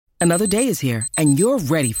Another day is here, and you're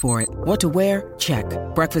ready for it. What to wear? Check.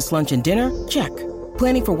 Breakfast, lunch, and dinner? Check.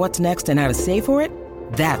 Planning for what's next and how to save for it?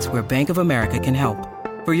 That's where Bank of America can help.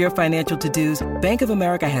 For your financial to-dos, Bank of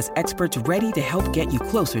America has experts ready to help get you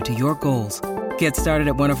closer to your goals. Get started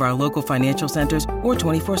at one of our local financial centers or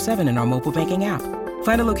 24/7 in our mobile banking app.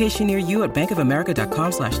 Find a location near you at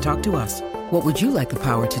bankofamerica.com/talktous. What would you like the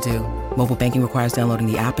power to do? Mobile banking requires downloading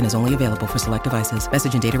the app and is only available for select devices.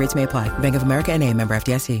 Message and data rates may apply. Bank of America N.A., member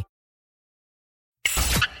FDIC.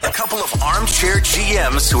 A couple of armchair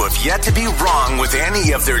GMs who have yet to be wrong with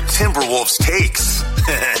any of their Timberwolves takes.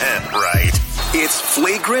 Right. It's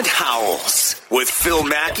Flagrant Howls with Phil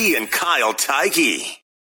Mackey and Kyle Teige.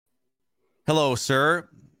 Hello, sir.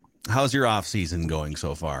 How's your offseason going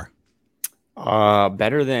so far?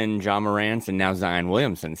 Better than John Morant's and now Zion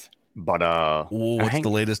Williamson's. But what's the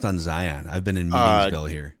latest on Zion? I've been in Meetingsville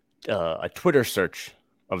here. A Twitter search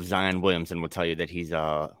of Zion Williamson will tell you that he's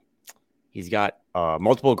got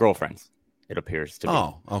multiple girlfriends. It appears to be.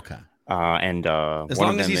 Oh, okay. And as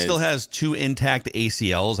long as he still has 2 intact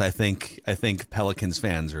ACLs, I think Pelicans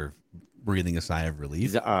fans are breathing a sigh of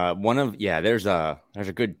relief. There's a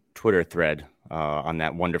good Twitter thread on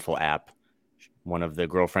that wonderful app. One of the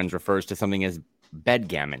girlfriends refers to something as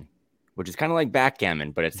bedgammon, which is kind of like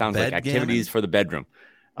backgammon, but it sounds like activities for the bedroom.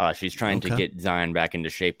 She's trying to get Zion back into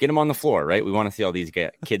shape, get him on the floor, right? We want to see all these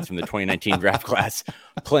kids from the 2019 draft class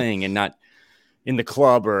playing and not in the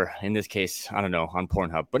club, or in this case, I don't know, on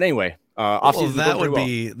Pornhub. But anyway,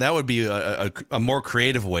 that would be a more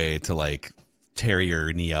creative way to like tear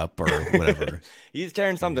your knee up or whatever. He's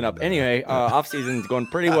tearing something up. Anyway, off-season's going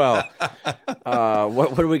pretty well.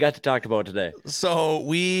 What do we got to talk about today? So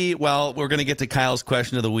we're going to get to Kyle's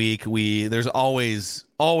question of the week. There's always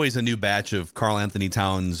a new batch of Karl Anthony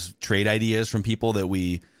Towns trade ideas from people that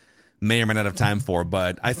we may or may not have time for.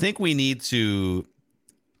 But I think we need to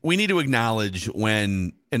acknowledge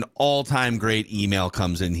when an all-time great email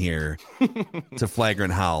comes in here to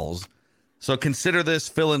Flagrant Howls. So consider this.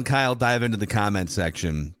 Phil and Kyle dive into the comment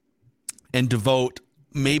section and devote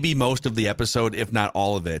maybe most of the episode, if not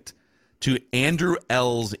all of it, to Andrew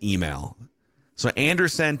L's email. So Andrew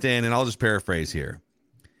sent in, and I'll just paraphrase here.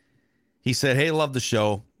 He said, "Hey, love the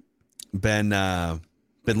show. Been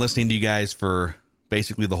listening to you guys for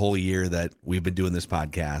basically the whole year that we've been doing this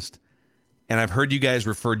podcast. And I've heard you guys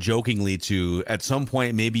refer jokingly to, at some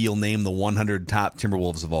point, maybe you'll name the 100 top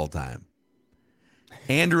Timberwolves of all time.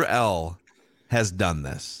 Andrew L. has done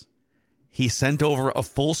this. He sent over a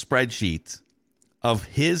full spreadsheet of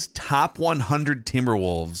his top 100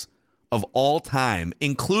 Timberwolves of all time,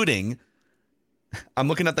 including, I'm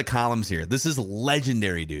looking at the columns here. This is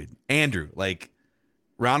legendary, dude. Andrew,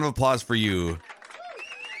 round of applause for you.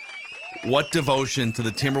 What devotion to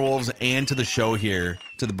the Timberwolves and to the show here,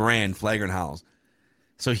 to the brand, Flagrant Howls.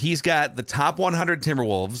 So he's got the top 100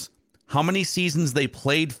 Timberwolves, how many seasons they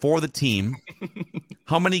played for the team,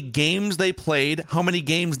 how many games they played, how many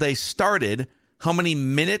games they started, how many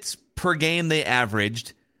minutes per game they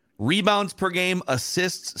averaged, rebounds per game,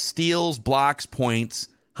 assists, steals, blocks, points,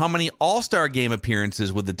 how many All-Star game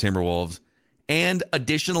appearances with the Timberwolves, and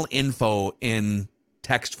additional info in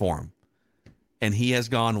text form. And he has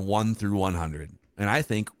gone 1 through 100. And I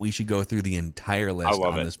think we should go through the entire list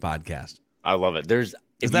on this podcast. I love it. Is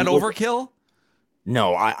that overkill?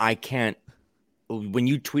 No, I can't. When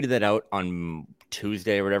you tweeted that out on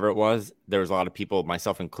Tuesday or whatever it was, there was a lot of people,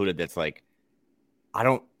 myself included, that's like, I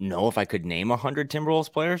don't know if I could name 100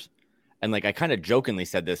 Timberwolves players. And I kind of jokingly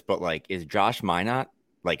said this, but is Josh Minot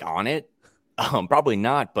on it? Probably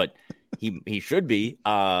not, but he should be.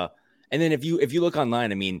 And then if you look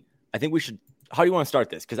online, I mean, I think we should. How do you want to start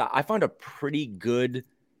this? Because I found a pretty good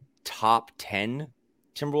top 10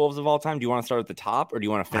 Timberwolves of all time. Do you want to start at the top, or do you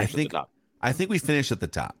want to finish at the top? I think we finish at the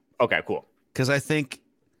top. Okay, cool. Because I think,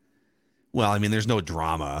 there's no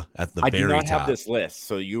drama at the very top. I do not have this list,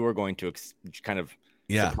 so you are going to kind of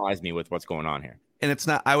surprise me with what's going on here. And it's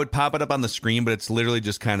not, I would pop it up on the screen, but it's literally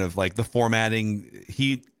just kind of the formatting.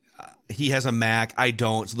 He has a Mac, I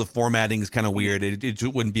don't, so the formatting is kind of weird. It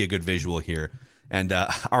wouldn't be a good visual here. And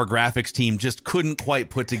our graphics team just couldn't quite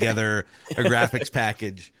put together a graphics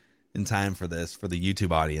package in time for this, for the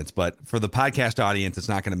YouTube audience. But for the podcast audience, it's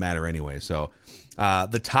not going to matter anyway. So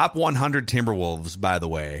the top 100 Timberwolves, by the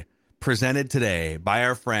way, presented today by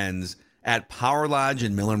our friends at Power Lodge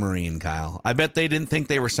and Miller Marine, Kyle. I bet they didn't think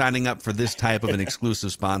they were signing up for this type of an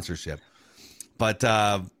exclusive sponsorship. But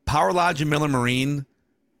Power Lodge and Miller Marine,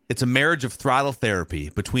 it's a marriage of throttle therapy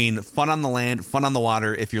between fun on the land, fun on the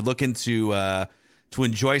water. If you're looking to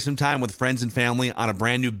enjoy some time with friends and family on a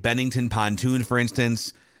brand new Bennington pontoon, for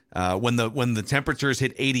instance, when the temperatures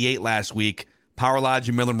hit 88 last week, Power Lodge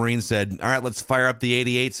and Miller Marine said, all right, let's fire up the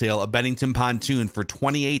 88 sale, a Bennington pontoon for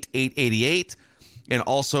 $28,888. And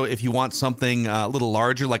also, if you want something a little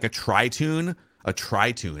larger, like a tri-tune, I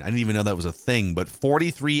didn't even know that was a thing, but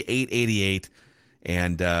 $43,888.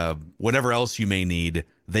 And whatever else you may need,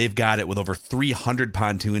 they've got it with over 300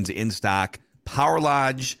 pontoons in stock. Power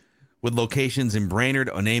Lodge with locations in Brainerd,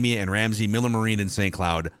 Onamia, and Ramsey, Miller Marine in St.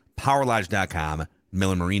 Cloud, powerlodge.com,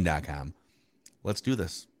 millermarine.com. Let's do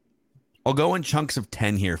this. I'll go in chunks of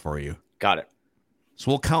 10 here for you. Got it.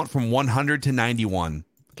 So we'll count from 100 to 91.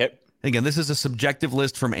 Okay. Again, this is a subjective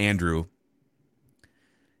list from Andrew.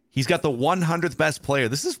 He's got the 100th best player.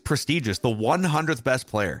 This is prestigious. The 100th best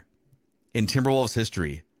player in Timberwolves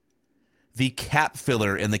history. The cap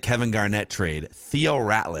filler in the Kevin Garnett trade, Theo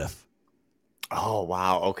Ratliff. Oh,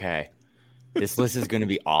 wow. Okay. This list is going to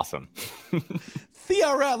be awesome. Theo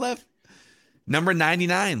Ratliff. Number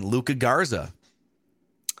 99, Luka Garza.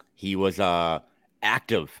 He was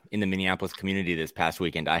active in the Minneapolis community this past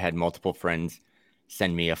weekend. I had multiple friends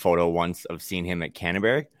send me a photo once of seeing him at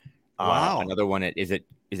Canterbury. Wow. Another one is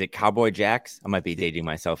it Cowboy Jacks? I might be dating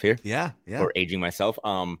myself here. Yeah. Or aging myself.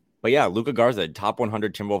 But yeah, Luka Garza, top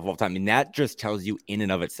 100 Timberwolves of all time. And that just tells you in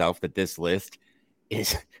and of itself that this list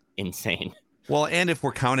is insane. Well, and if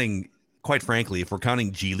we're counting, quite frankly, if we're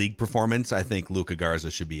counting G League performance, I think Luka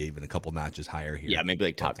Garza should be even a couple notches higher here. Yeah, maybe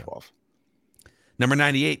like top 12. Number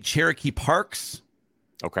 98, Cherokee Parks.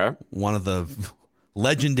 Okay. One of the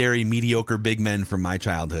legendary mediocre big men from my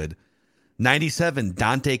childhood. 97,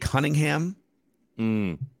 Dante Cunningham.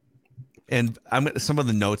 And some of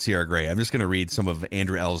the notes here are great. I'm just going to read some of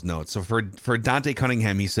Andrew L's notes. So for Dante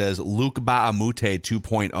Cunningham, he says Luke Ba'amute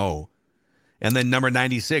 2.0. And then number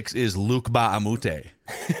 96 is Luke Ba'amute.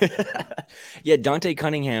 Yeah, Dante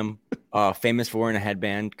Cunningham, famous for wearing a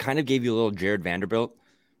headband, kind of gave you a little Jared Vanderbilt.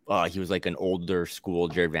 He was like an older school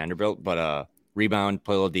Jared Vanderbilt, but rebound,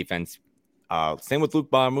 play a little defense. Same with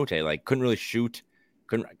Luke Ba'amute. Like couldn't really shoot,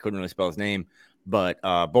 couldn't really spell his name, but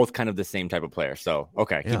both kind of the same type of player. So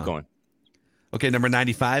okay, keep going. Okay, number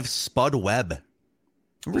 95, Spud Webb.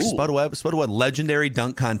 Remember Spud Webb? Spud Webb, legendary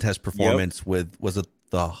dunk contest performance with, was it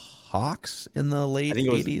the Hawks in the late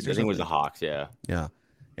 80s? I think it was the Hawks, yeah. Yeah.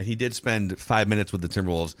 And he did spend 5 minutes with the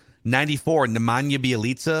Timberwolves. 94, Nemanja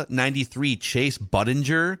Bjelica. 93, Chase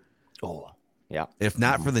Budinger. Oh, yeah. If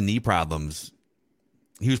not for the knee problems,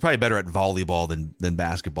 he was probably better at volleyball than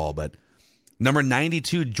basketball. But number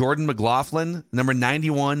 92, Jordan McLaughlin. Number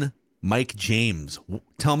 91, Mike James.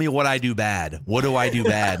 Tell me what I do bad. What do I do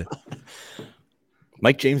bad?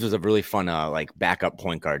 Mike James was a really fun like backup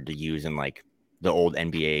point guard to use in like the old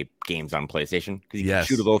NBA games on PlayStation because he could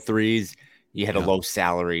shoot a little threes. He had a low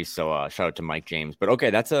salary, so shout out to Mike James. But okay,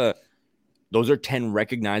 those are 10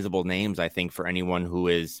 recognizable names, I think, for anyone who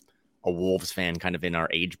is a Wolves fan kind of in our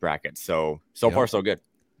age bracket. So far, so good.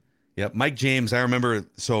 Yep. Mike James, I remember,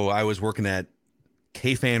 so I was working at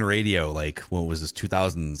K-Fan Radio, like, what was this,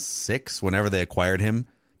 2006, whenever they acquired him?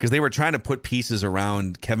 Because they were trying to put pieces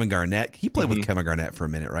around Kevin Garnett. He played with Kevin Garnett for a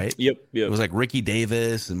minute, right? Yep. It was like Ricky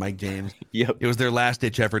Davis and Mike James. Yep. It was their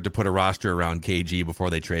last-ditch effort to put a roster around KG before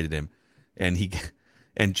they traded him.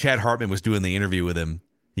 And Chad Hartman was doing the interview with him.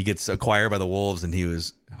 He gets acquired by the Wolves, and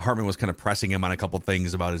Hartman was kind of pressing him on a couple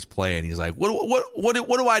things about his play, and he's like, "What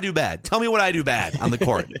do I do bad? Tell me what I do bad on the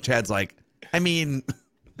court." Chad's like, "I mean,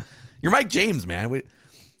 you're Mike James, man."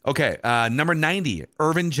 Okay, number 90,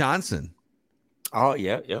 Irvin Johnson. Oh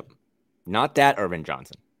yeah, yep. Not that Irvin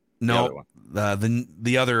Johnson. No,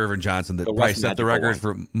 the other Irvin Johnson that probably set the record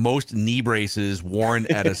for most knee braces worn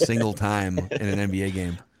at a single time in an NBA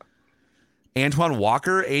game. Antoine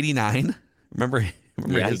Walker, 89. Remember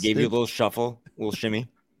yeah, he gave you a little shuffle, a little shimmy.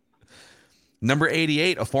 Number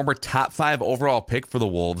 88, a former top 5 overall pick for the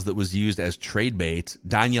Wolves that was used as trade bait,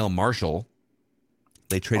 Daniel Marshall.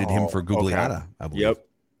 They traded him for Gugliotta, I believe.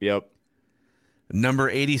 Yep. Number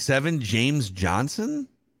 87, James Johnson.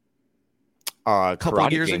 A couple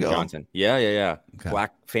of years James ago. Johnson. Yeah. Okay.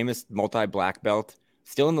 Famous multi-black belt.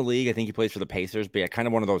 Still in the league. I think he plays for the Pacers, but yeah, kind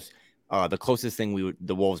of one of those. The closest thing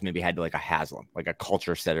the Wolves maybe had to like a Haslam, like a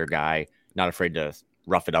culture setter guy, not afraid to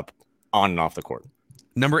rough it up on and off the court.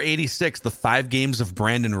 Number 86, the 5 games of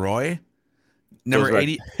Brandon Roy. Number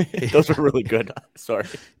 80. Those were really good. Sorry.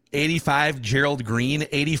 85, Gerald Green.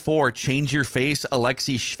 84, Change Your Face,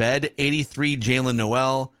 Alexi Shved. 83, Jalen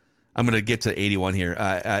Noel. I'm going to get to 81 here.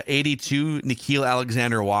 82, Nikhil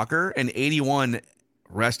Alexander Walker. And 81,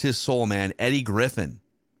 rest his soul, man, Eddie Griffin.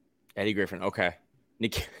 Okay.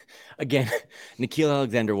 Nikhil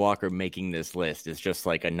Alexander Walker making this list is just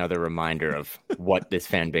like another reminder of what this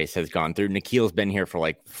fan base has gone through. Nikhil's been here for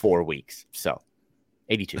like 4 weeks. So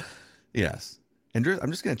 82. Yes. And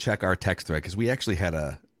I'm just going to check our text thread because we actually had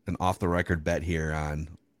an off the record bet here on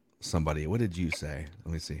somebody. What did you say?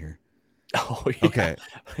 Let me see here. Oh, yeah. Okay.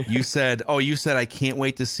 You said I can't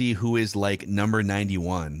wait to see who is like number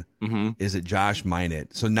 91. Mm-hmm. Is it Josh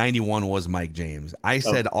Minott? So 91 was Mike James. I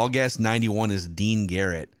said I'll guess 91 is Dean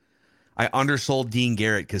Garrett. I undersold Dean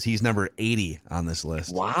Garrett because he's number 80 on this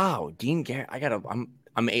list. Wow, Dean Garrett.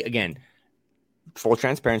 I'm again, full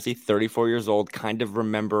transparency, 34 years old. Kind of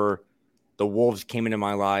remember the Wolves came into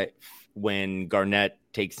my life when Garnett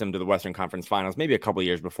takes them to the Western Conference Finals, maybe a couple of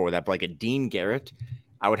years before that. But like a Dean Garrett,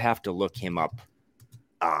 I would have to look him up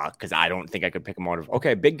because I don't think I could pick him out of.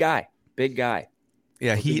 Okay, big guy.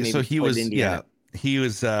 Yeah, he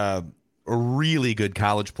was a really good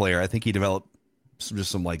college player. I think he developed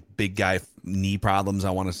some like big guy knee problems.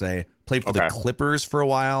 I want to say played for the Clippers for a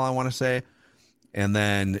while. I want to say. And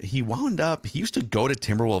then he used to go to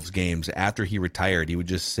Timberwolves games after he retired. He would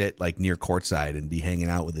just sit like near courtside and be hanging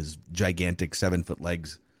out with his gigantic 7-foot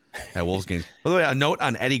legs at Wolves games. By the way, a note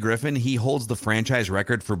on Eddie Griffin, he holds the franchise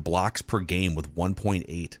record for blocks per game with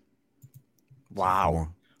 1.8. Wow.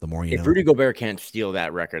 The more you know. If Rudy Gobert can't steal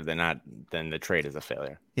that record, then the trade is a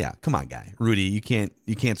failure. Yeah, come on, guy. Rudy, you can't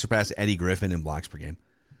surpass Eddie Griffin in blocks per game.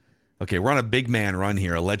 Okay, we're on a big man run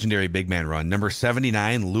here, a legendary big man run. Number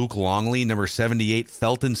 79, Luke Longley. Number 78,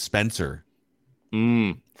 Felton Spencer.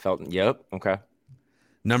 Felton, yep, okay.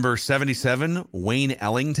 Number 77, Wayne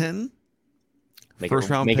Ellington. First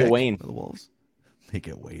round pick it Wayne. for the Wolves. Make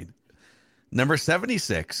it Wayne. Number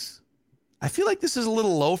 76, I feel like this is a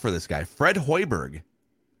little low for this guy. Fred Hoiberg.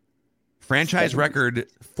 Franchise record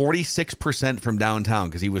 46% from downtown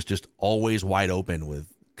because he was just always wide open with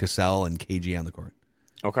Cassell and KG on the court.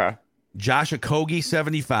 Okay. Josh Okogie,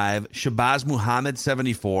 75. Shabazz Muhammad,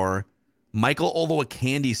 74. Michael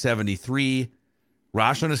Olowokandi, 73.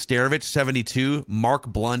 Rashan Nesterovic, 72. Mark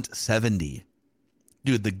Blunt, 70.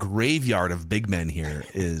 Dude, the graveyard of big men here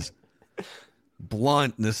is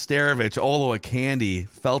Blunt, Nesterovic, Olowokandi,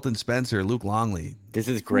 Felton Spencer, Luke Longley. This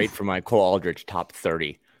is great for my Cole Aldrich top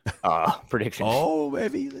 30 prediction. Oh,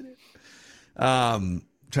 maybe. Trying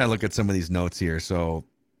to look at some of these notes here. So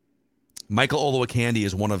Michael Olowokandi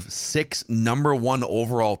is one of 6 number 1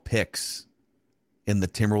 overall picks in the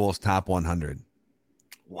Timberwolves top 100.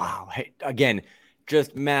 Wow. Hey, again,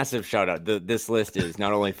 just massive shout out. This list is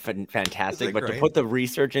not only fantastic, but to put the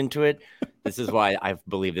research into it, this is why I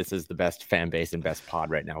believe this is the best fan base and best pod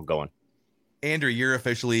right now going. Andrew, you're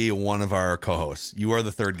officially one of our co-hosts. You are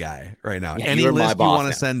the third guy right now. Yeah, any list you want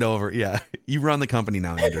to send over, you run the company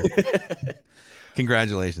now, Andrew.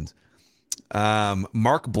 Congratulations.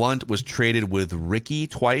 Mark Blunt was traded with Ricky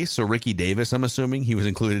twice. So Ricky Davis, I'm assuming he was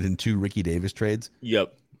included in 2 Ricky Davis trades.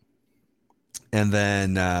 Yep. And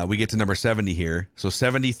then we get to number 70 here. So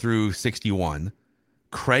 70 through 61.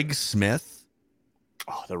 Craig Smith.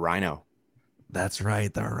 Oh, the Rhino. That's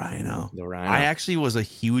right, the Rhino. The Rhino. I actually was a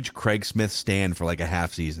huge Craig Smith stan for like a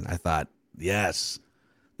half season. I thought, yes,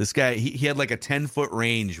 this guy, he had like a 10-foot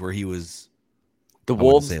range where he was, the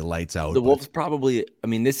Wolves, say lights out. The Wolves probably, I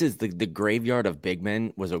mean, this is the graveyard of big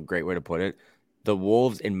men was a great way to put it. The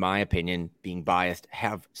Wolves, in my opinion, being biased,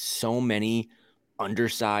 have so many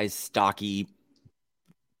undersized, stocky,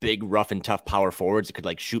 big, rough and tough power forwards that could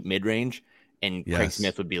like shoot mid-range. And Craig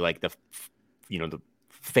Smith would be like the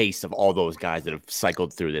face of all those guys that have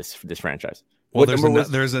cycled through this franchise. Well,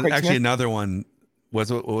 there's actually another one. What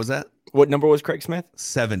was that? What number was Craig Smith?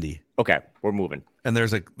 70. Okay, we're moving. And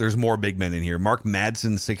there's more big men in here. Mark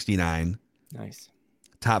Madsen, 69. Nice.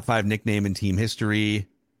 Top 5 nickname in team history.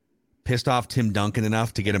 Pissed off Tim Duncan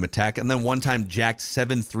enough to get him a tech. And then one time jacked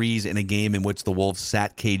 7 threes in a game in which the Wolves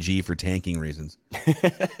sat KG for tanking reasons.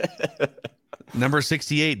 Number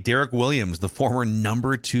 68, Derek Williams, the former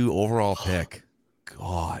number 2 overall pick.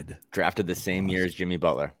 God. Drafted the same year as Jimmy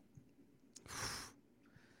Butler.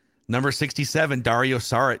 Number 67, Dario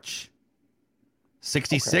Saric.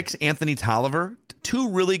 66, Anthony Tolliver. 2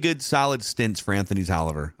 really good, solid stints for Anthony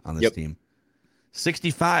Tolliver on this team.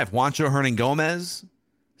 65, Juancho Hernan-Gomez.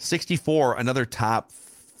 64, another top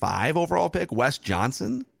 5 overall pick, Wes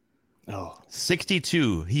Johnson.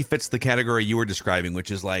 62, he fits the category you were describing, which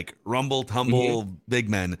is like rumble, tumble, big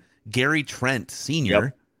men. Gary Trent,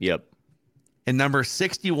 Sr. Yep. And number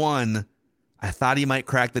 61, I thought he might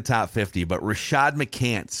crack the top 50, but Rashad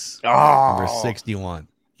McCants, number 61.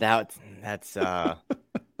 That's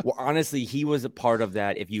well, honestly, he was a part of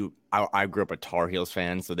that. I grew up a Tar Heels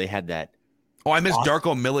fan, so they had that. Oh, I missed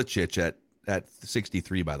Darko Milicic at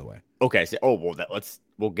 63, by the way. Okay, so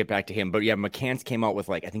we'll get back to him. But yeah, McCants came out with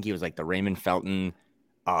I think he was like the Raymond Felton,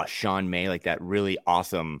 Sean May, like that really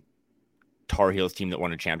awesome Tar Heels team that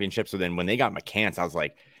won a championship. So then when they got McCants, I was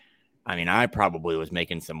like, I mean, I probably was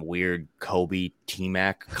making some weird Kobe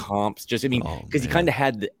T-Mac comps. Just, I mean, because he kind of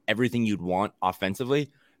had everything you'd want offensively,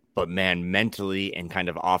 but man, mentally and kind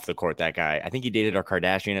of off the court, that guy. I think he dated our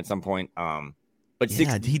Kardashian at some point. But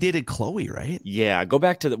he dated Chloe, right? Yeah, go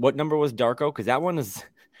back to what number was Darko? Because that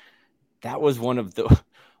was one of the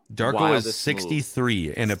Darko was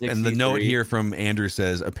 63, and the note here from Andrew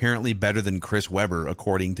says apparently better than Chris Webber,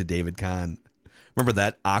 according to David Kahn. Remember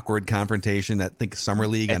that awkward confrontation at Summer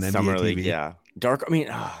League on NBA Summer TV? League, yeah. Darko. I mean,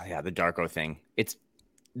 the Darko thing. It's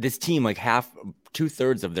this team, like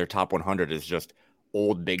 2/3 of their top 100 is just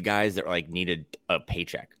old big guys that like needed a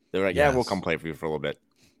paycheck. They're like, yeah, we'll come play for you for a little bit.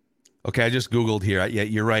 Okay, I just Googled here. Yeah,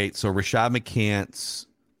 you're right. So Rashad McCants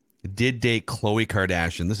did date Khloe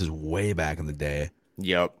Kardashian. This is way back in the day.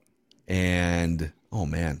 Yep. And, oh,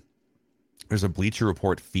 man, there's a Bleacher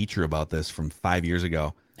Report feature about this from 5 years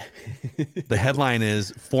ago. The headline is,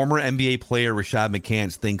 former NBA player Rashad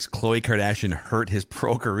McCants thinks Khloe Kardashian hurt his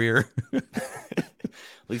pro career. At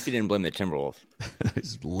least he didn't blame the Timberwolves.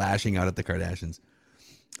 He's lashing out at the Kardashians.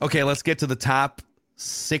 Okay, let's get to the top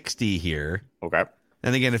 60 here. Okay.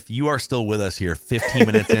 And again, if you are still with us here 15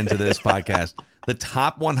 minutes into this podcast, the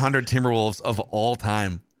top 100 Timberwolves of all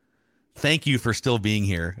time. Thank you for still being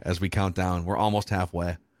here as we count down. We're almost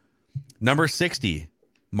halfway. Number 60,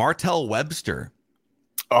 Martell Webster.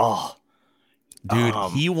 Oh, dude,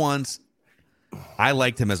 I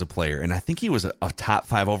liked him as a player, and I think he was a top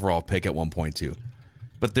 5 overall pick at one point too.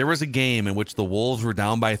 But there was a game in which the Wolves were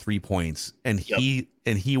down by 3 points, and he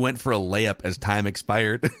went for a layup as time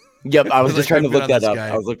expired. Yep, I was just trying to look that up.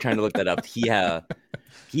 I was trying to look that up.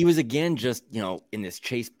 He was again just in this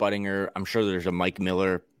Chase Buttinger. I'm sure there's a Mike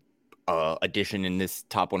Miller addition in this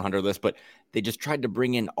top 100 list, but they just tried to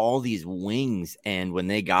bring in all these wings, and when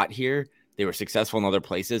they got here, they were successful in other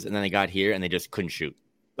places, and then they got here and they just couldn't shoot,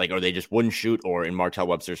 or they just wouldn't shoot, or in Martell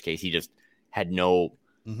Webster's case, he just had no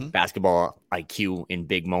basketball IQ in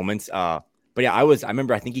big moments. But yeah, I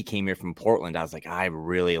remember I think he came here from Portland. I was like, I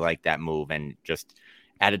really like that move, and just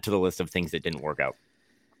added to the list of things that didn't work out.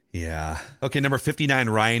 Yeah. Okay, number 59,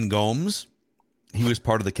 Ryan Gomes. He was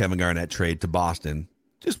part of the Kevin Garnett trade to Boston.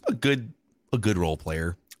 Just a good role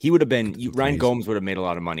player. He would have been Ryan Gomes would have made a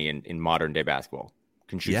lot of money in modern day basketball.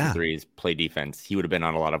 Can shoot some threes, play defense. He would have been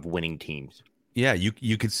on a lot of winning teams. Yeah,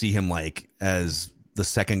 you could see him like as the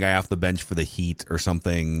second guy off the bench for the Heat or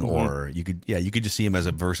something, or you could just see him as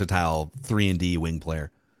a versatile 3-and-D wing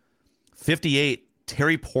player. 58,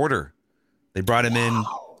 Terry Porter. They brought him in.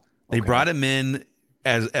 They brought him in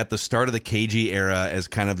as at the start of the KG era as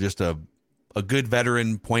kind of just a good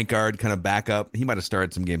veteran point guard, kind of backup. He might have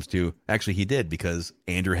started some games too. Actually, he did, because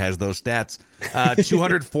Andrew has those stats.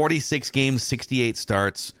 246 games, 68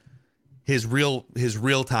 starts. His real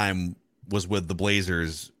time was with the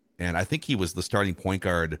Blazers, and I think he was the starting point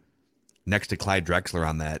guard next to Clyde Drexler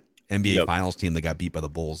on that NBA Finals team that got beat by the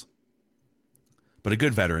Bulls. But a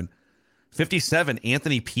good veteran. 57,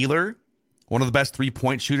 Anthony Peeler, one of the best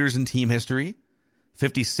three-point shooters in team history.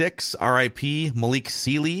 56, RIP, Malik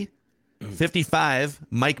Sealy. 55,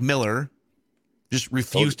 Mike Miller, just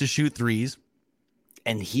refused to shoot threes.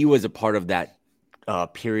 And he was a part of that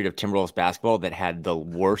period of Timberwolves basketball that had the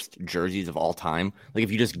worst jerseys of all time. Like,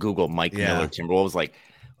 if you just Google Mike Miller Timberwolves, like,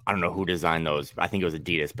 I don't know who designed those. I think it was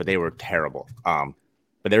Adidas, but they were terrible. But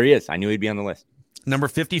there he is. I knew he'd be on the list. Number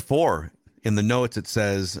 54, in the notes, it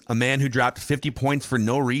says, a man who dropped 50 points for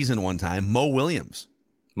no reason one time, Mo Williams.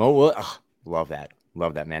 Love that.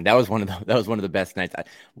 Love that, man. That was one of the best nights.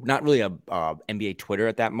 Not really a NBA Twitter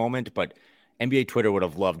at that moment, but NBA Twitter would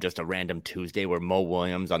have loved just a random Tuesday where Mo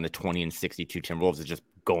Williams on the 20 and 62 Timberwolves is just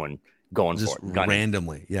going just for it.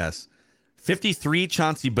 Randomly, yes. 53,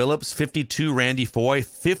 Chauncey Billups. 52, Randy Foye.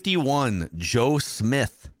 51, Joe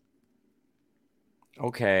Smith.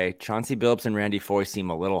 Okay, Chauncey Billups and Randy Foye seem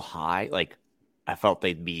a little high. Like, I felt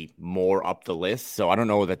they'd be more up the list, so I don't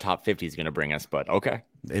know where the top 50 is going to bring us, but okay.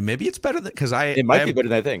 Maybe it's better because it might be better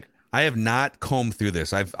than I think. I have not combed through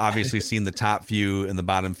this. I've obviously seen the top few and the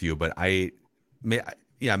bottom few, but I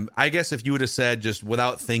guess if you would have said, just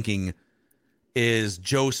without thinking, is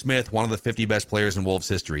Joe Smith one of the 50 best players in Wolves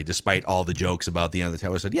history, despite all the jokes about the end of the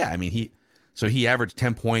tower? I said, yeah. I mean, he averaged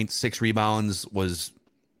 10 points, 6 rebounds, was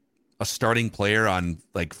a starting player on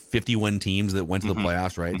like 50-win teams that went to the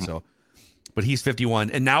playoffs, right? So, but he's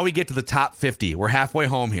 51, and now we get to the top 50. We're halfway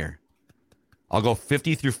home here. I'll go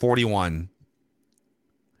 50 through 41.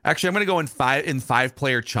 Actually, I'm going to go in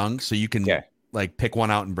 5-player chunks, so you can like pick one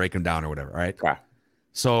out and break them down or whatever. All right. Okay.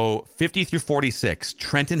 So 50 through 46: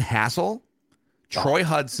 Trenton Hassel, Troy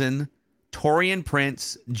Hudson, Taurean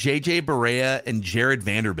Prince, JJ Barea, and Jared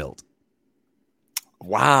Vanderbilt.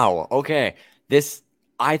 Wow. Okay.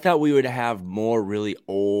 I thought we would have more really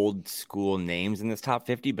old school names in this top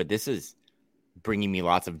 50, but this is bringing me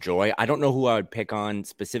lots of joy. I don't know who I would pick on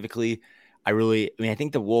specifically. I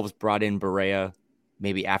think the Wolves brought in Barea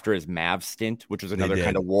maybe after his Mavs stint, which was another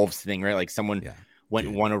kind of Wolves thing, right? Like someone went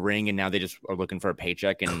and won a ring and now they just are looking for a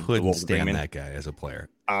paycheck. And couldn't stand that guy as a player.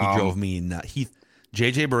 He drove me nuts.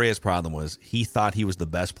 JJ Barea's problem was he thought he was the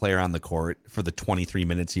best player on the court for the 23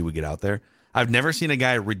 minutes he would get out there. I've never seen a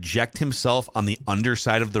guy reject himself on the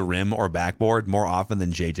underside of the rim or backboard more often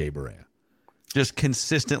than JJ Barea. Just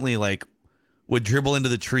consistently would dribble into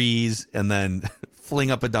the trees and then fling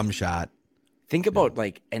up a dumb shot. Think about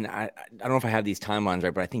and I don't know if I have these timelines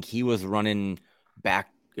right, but I think he was running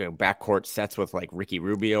backcourt sets with Ricky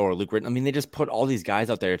Rubio or Luke Ritton. I mean, they just put all these guys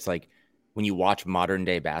out there. It's like when you watch modern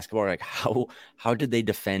day basketball, how did they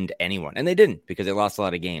defend anyone? And they didn't, because they lost a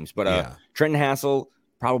lot of games. But Trenton Hassel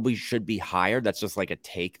probably should be higher. That's just a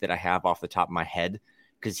take that I have off the top of my head,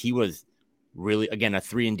 because he was really, again, a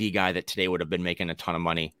 3-and-D guy that today would have been making a ton of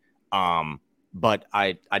money. But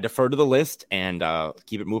I defer to the list and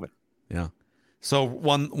keep it moving. Yeah. So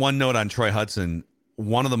one note on Troy Hudson,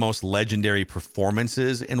 one of the most legendary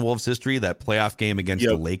performances in Wolves history, that playoff game against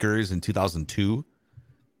the Lakers in 2002.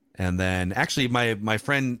 And then actually my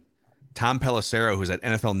friend Tom Pelissero, who's at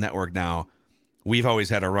NFL Network now, we've always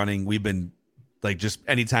had a running. We've been just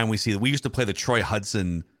anytime we see, we used to play the Troy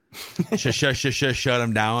Hudson shut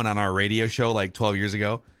him down on our radio show 12 years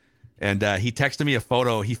ago. And he texted me a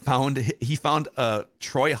photo. He found a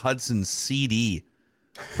Troy Hudson CD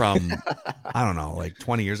from, I don't know,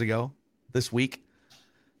 20 years ago this week.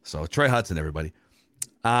 So Troy Hudson, everybody.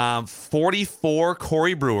 44,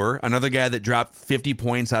 Corey Brewer, another guy that dropped 50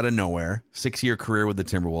 points out of nowhere, 6-year career with the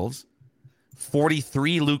Timberwolves.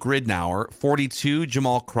 43, Luke Ridnour. 42,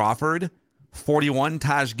 Jamal Crawford. 41,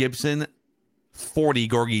 Taj Gibson. 40,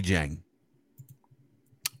 Gorgui Dieng.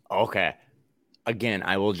 Okay. Again,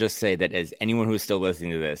 I will just say that as anyone who's still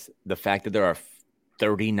listening to this, the fact that there are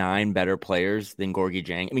 39 better players than Gorgui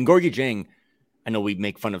Dieng. I mean, Gorgui Dieng, I know we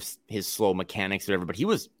make fun of his slow mechanics or whatever, but he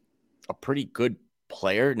was a pretty good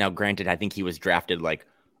player. Now, granted, I think he was drafted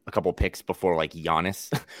a couple picks before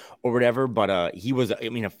Giannis or whatever, but he was,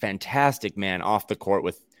 a fantastic man off the court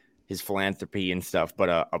with his philanthropy and stuff, but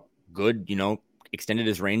a good, extended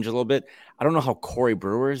his range a little bit. I don't know how Corey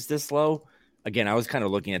Brewer is this low. Again, I was kind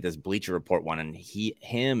of looking at this Bleacher Report one, and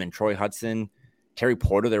him and Troy Hudson, Terry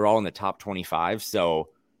Porter, they're all in the top 25. So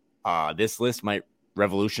this list might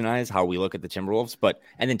revolutionize how we look at the Timberwolves.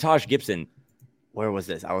 And then Taj Gibson, where was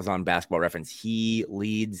this? I was on Basketball Reference. He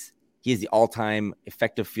is the all-time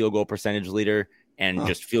effective field goal percentage leader and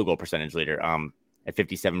just field goal percentage leader at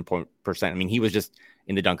 57%. I mean, he was just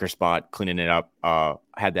in the dunker spot, cleaning it up.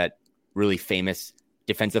 Had that really famous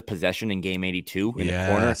defensive possession in game 82 in the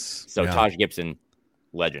corner. So Taj Gibson,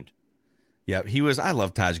 legend. Yeah, I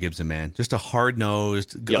love Taj Gibson, man. Just a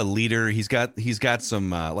hard-nosed, a leader. He's got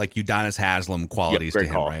some Udonis Haslem qualities to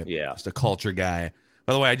him, right? Yeah. Just a culture guy.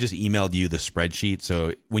 By the way, I just emailed you the spreadsheet,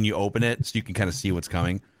 so when you open it, so you can kind of see what's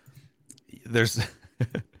coming. There's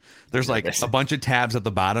a bunch of tabs at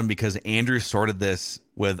the bottom because Andrew sorted this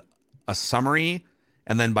with a summary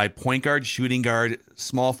and then by point guard, shooting guard,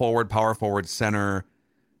 small forward, power forward, center.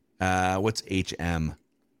 What's HM?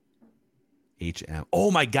 HM.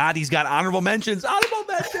 Oh my God, he's got honorable mentions. Honorable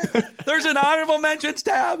mentions. There's an honorable mentions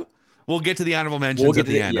tab. We'll get to the honorable mentions at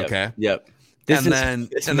the end, okay? Yep. And then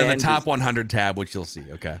the top 100 tab, which you'll see,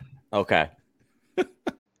 okay? Okay.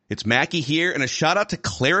 It's Mackie here, and a shout out to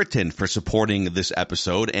Claritin for supporting this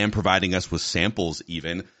episode and providing us with samples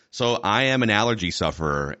even. So I am an allergy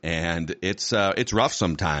sufferer, and it's rough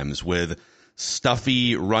sometimes with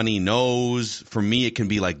stuffy, runny nose. For me, it can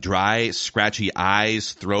be dry, scratchy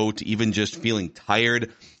eyes, throat, even just feeling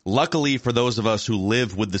tired. Luckily, for those of us who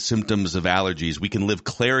live with the symptoms of allergies, we can live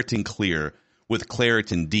Claritin Clear with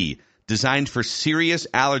Claritin D. Designed for serious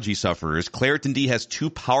allergy sufferers, Claritin D has 2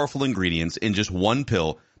 powerful ingredients in just one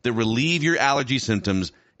pill that relieve your allergy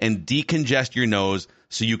symptoms and decongest your nose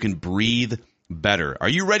so you can breathe better. Are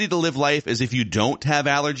you ready to live life as if you don't have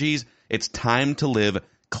allergies? It's time to live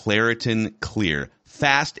Claritin Clear.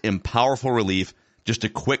 Fast and powerful relief, just a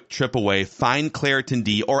quick trip away. Find Claritin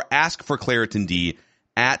D or ask for Claritin D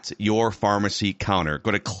at your pharmacy counter.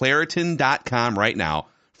 Go to Claritin.com right now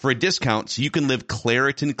for a discount so you can live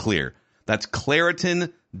Claritin Clear. That's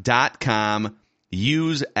Claritin.com.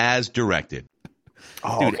 Use as directed.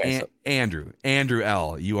 Oh, dude, okay, Andrew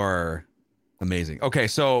L., you are amazing. Okay,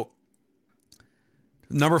 so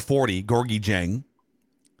number 40, Gorgui Dieng.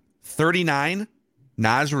 39,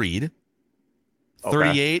 Naz Reid.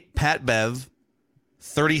 38, Pat Bev.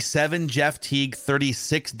 37, Jeff Teague.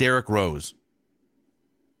 36, Derrick Rose.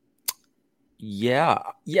 Yeah.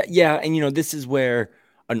 And this is where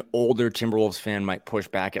an older Timberwolves fan might push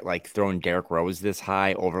back at like throwing Derrick Rose this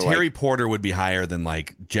high over Terry like Porter would be higher than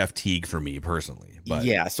like Jeff Teague for me personally. But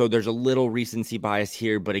yeah. So there's a little recency bias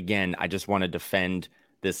here, but again, I just want to defend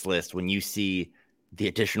this list. When you see the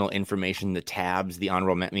additional information, the tabs, the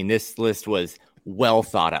honorable, this list was well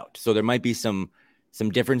thought out. So there might be some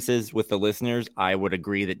differences with the listeners. I would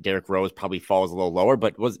agree that Derrick Rose probably falls a little lower,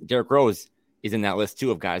 but Derrick Rose is in that list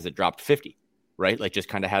too of guys that dropped 50. Right? Like just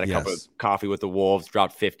kind of had a cup of coffee with the Wolves,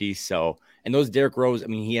 dropped 50. So, and those Derrick Rose,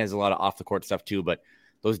 he has a lot of off the court stuff too, but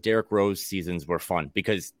those Derrick Rose seasons were fun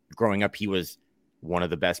because growing up, he was one of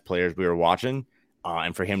the best players we were watching.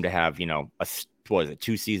 And for him to have,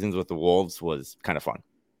 2 seasons with the Wolves was kind of fun.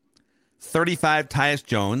 35, Tyus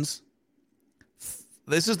Jones.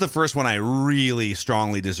 This is the first one I really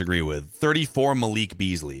strongly disagree with. 34, Malik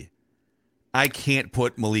Beasley. I can't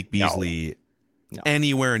put Malik Beasley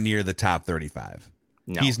anywhere near the top 35.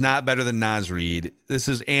 No. He's not better than Naz Reid. This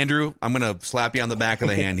is Andrew. I'm going to slap you on the back of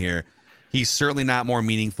the hand here. He's certainly not more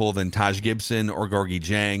meaningful than Taj Gibson or Gorgie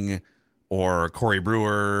Jang or Corey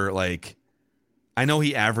Brewer. Like, I know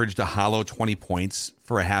he averaged a hollow 20 points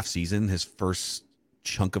for a half season, his first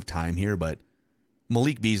chunk of time here, but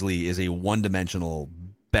Malik Beasley is a one-dimensional,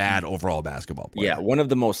 bad overall basketball player. Yeah, one of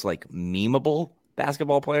the most like memeable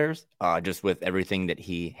basketball players, just with everything that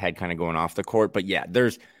he had kind of going off the court. But yeah,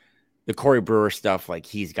 there's the Corey Brewer stuff. Like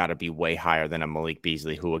he's got to be way higher than a Malik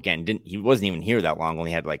Beasley, who again he wasn't even here that long.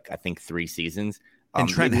 Only had like I think 3 seasons. And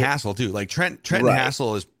Trent Hassel too. Like Trent right.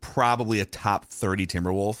 Hassel is probably a top 30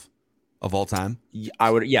 Timberwolf of all time.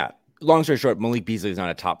 I would. Yeah. Long story short, Malik Beasley is not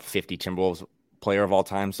a top 50 Timberwolves player of all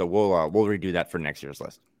time. So we'll redo that for next year's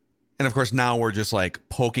list. And of course, now we're just like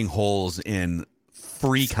poking holes in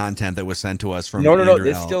free content that was sent to us from no.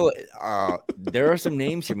 This still there are some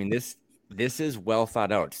names here. This is well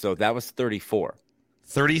thought out. So that was 34.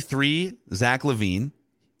 33, Zach LaVine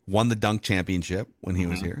won the dunk championship when he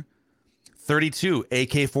was here. 32,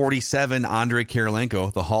 AK-47, Andrei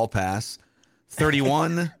Kirilenko, the hall pass.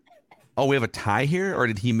 31. Oh, we have a tie here, or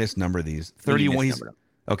did he misnumber these? 31.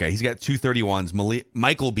 Okay, he's got 2 31s.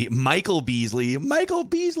 Michael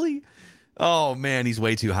Beasley. Oh, man, he's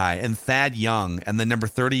way too high. And Thad Young. And then number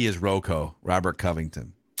 30 is Rocco, Robert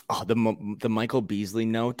Covington. Oh, the Michael Beasley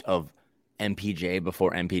note of MPJ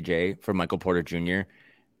before MPJ for Michael Porter Jr.,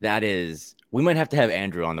 that is, we might have to have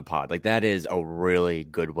Andrew on the pod. Like, that is a really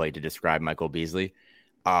good way to describe Michael Beasley.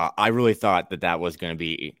 I really thought that was going to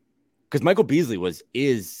be, because Michael Beasley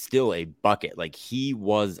is still a bucket. Like, he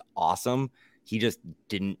was awesome. He just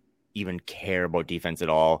didn't even care about defense at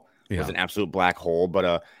all. It was an absolute black hole.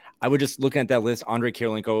 But I would just look at that list. Andrei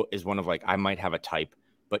Kirilenko is one of like, I might have a type,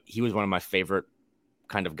 but he was one of my favorite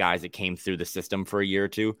kind of guys that came through the system for a year or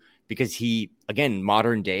two, because he, again,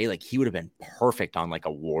 modern day, like he would have been perfect on like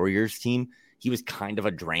a Warriors team. He was kind of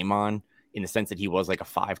a Draymond in the sense that he was like a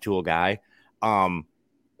 5-tool guy. And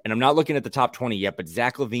I'm not looking at the top 20 yet, but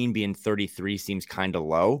Zach LaVine being 33 seems kind of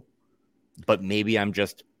low, but maybe I'm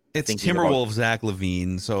just, it's Timberwolves Zach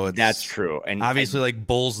LaVine, so that's true. And obviously, like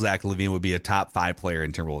Bulls Zach LaVine would be a top 5 player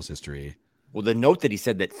in Timberwolves history. Well, the note that he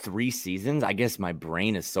said that 3 seasons, I guess my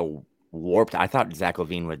brain is so warped. I thought Zach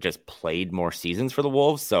LaVine would just played more seasons for the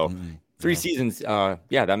Wolves. So 3 seasons,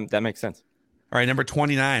 that makes sense. All right, number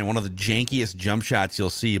 29, one of the jankiest jump shots you'll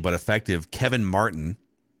see, but effective, Kevin Martin.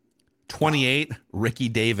 28, Ricky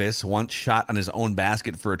Davis once shot on his own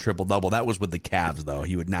basket for a triple-double. That was with the Cavs, though.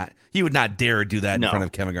 He would not dare do that in front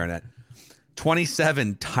of Kevin Garnett.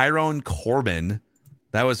 27, Tyrone Corbin.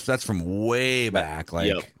 That's from way back,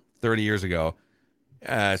 30 years ago.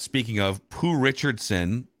 Speaking of, Pooh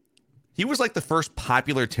Richardson. He was like the first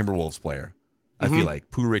popular Timberwolves player, I feel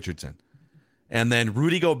like, Pooh Richardson. And then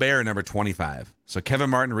Rudy Gobert, number 25. So Kevin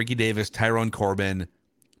Martin, Ricky Davis, Tyrone Corbin,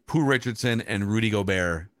 Pooh Richardson, and Rudy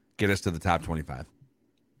Gobert get us to the top 25.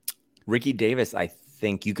 Ricky Davis, I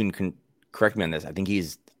think you can correct me on this. I think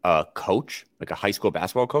he's a coach, like a high school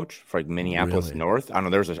basketball coach for like Minneapolis North. I don't know.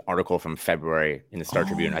 There's an article from February in the Star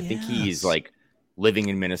Tribune. I think he's like living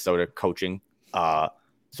in Minnesota coaching.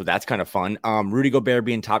 So that's kind of fun. Rudy Gobert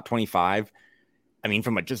being top 25. I mean,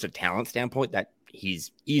 from just a talent standpoint, that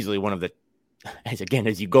he's easily one of the,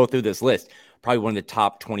 as you go through this list, probably one of the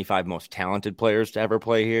top 25 most talented players to ever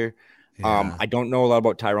play here. Yeah. I don't know a lot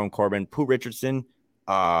about Tyrone Corbin. Pooh Richardson,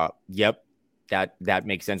 yep, that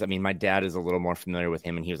makes sense. I mean, my dad is a little more familiar with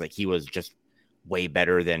him, and he was just way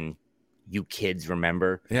better than you kids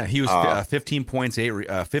remember. Yeah, he was 15 points,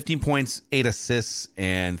 8 assists,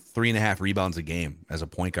 and 3.5 rebounds a game as a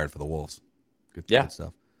point guard for the Wolves. Good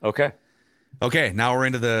stuff. Okay, now we're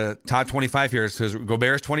into the top 25 here. It says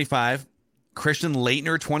Gobert's 25, Christian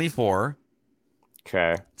Laettner 24,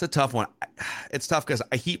 Okay. It's a tough one. It's tough because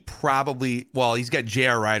he's got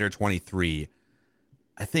J.R. Rider 23.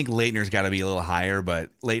 I think Leitner's got to be a little higher, but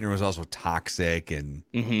Leitner was also toxic and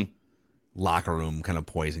locker room kind of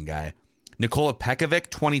poison guy. Nikola Pekovic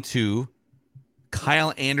 22.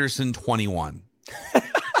 Kyle Anderson 21.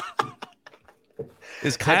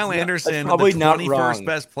 Is Kyle Anderson the 21st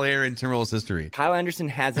best player in Timberwolves history? Kyle Anderson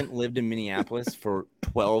hasn't lived in Minneapolis for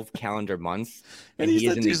 12 calendar months, and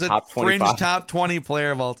he's in the top 25. Fringe top 20 player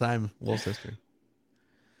of all time Wolves history.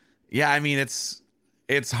 Yeah, I mean, it's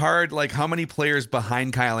hard. Like, how many players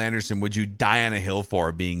behind Kyle Anderson would you die on a hill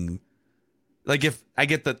for being... Like, if I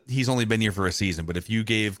get that he's only been here for a season, but if you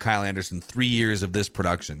gave Kyle Anderson 3 years of this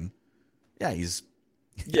production, I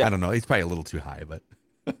don't know. He's probably a little too high, but...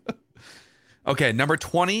 Okay, number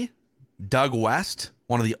 20, Doug West,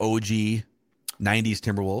 one of the OG 90s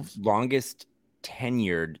Timberwolves. Longest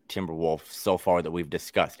tenured Timberwolf so far that we've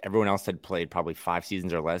discussed. Everyone else had played probably 5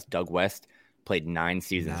 seasons or less. Doug West played 9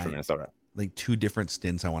 seasons for Minnesota. Like 2 different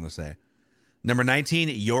stints, I want to say. Number 19,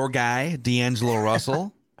 your guy, D'Angelo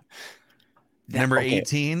Russell. Number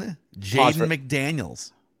 18, Jaden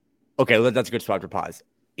McDaniels. Okay, that's a good spot for pause.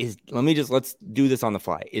 Let's do this on the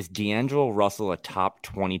fly. Is D'Angelo Russell a top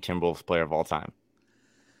 20 Timberwolves player of all time?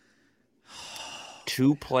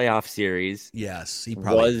 2 playoff series. Yes, he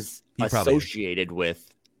was associated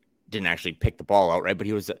with, didn't actually pick the ball out, right? But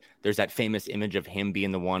there's that famous image of him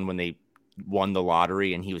being the one when they won the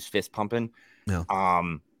lottery and he was fist pumping. Yeah.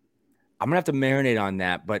 I'm gonna have to marinate on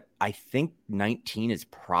that, but I think 19 is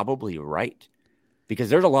probably right. Because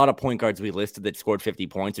there's a lot of point guards we listed that scored 50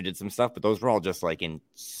 points or did some stuff, but those were all just like in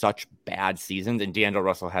such bad seasons. And D'Angelo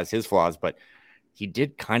Russell has his flaws, but he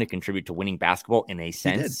did kind of contribute to winning basketball in a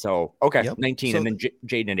sense. So, okay, yep. 19 and then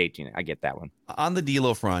Jaden at 18. I get that one. On the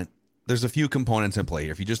D'Lo front, there's a few components in play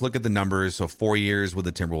here. If you just look at the numbers, so 4 years with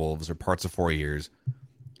the Timberwolves or parts of 4 years,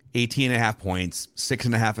 18.5 points,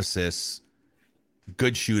 6.5 assists,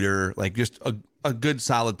 good shooter, like just a good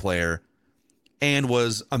solid player. And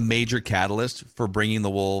was a major catalyst for bringing the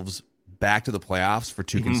Wolves back to the playoffs for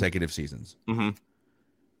 2 consecutive seasons.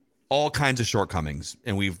 All kinds of shortcomings,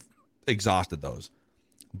 and we've exhausted those.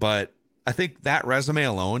 But I think that resume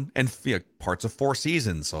alone, and parts of 4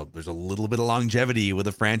 seasons, so there's a little bit of longevity with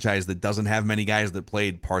a franchise that doesn't have many guys that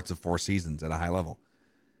played parts of 4 seasons at a high level.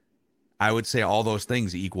 I would say all those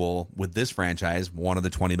things equal, with this franchise, one of the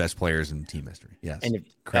 20 best players in team history. Yes. And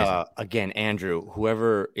again, Andrew,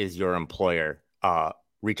 whoever is your employer,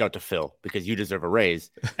 reach out to Phil because you deserve a raise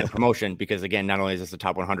and a promotion because, again, not only is this a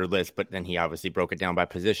top 100 list, but then he obviously broke it down by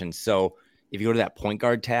position. So if you go to that point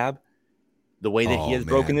guard tab, the way that he has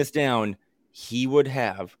broken this down, he would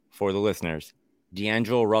have, for the listeners,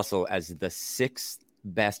 D'Angelo Russell as the 6th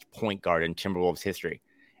best point guard in Timberwolves history.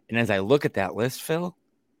 And as I look at that list, Phil,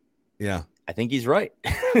 I think he's right.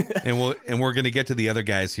 and we're going to get to the other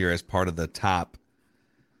guys here as part of the top.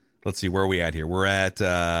 Let's see, where are we at here? We're at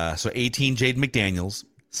 18 Jaden McDaniels,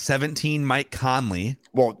 17 Mike Conley.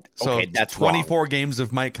 Well, okay, that's 24 wrong. Games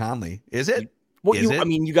of Mike Conley. Is it? Well, I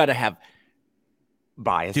mean, you got to have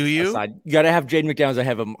bias. Do you? Aside. You got to have Jaden McDaniels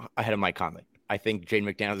ahead of Mike Conley. I think Jaden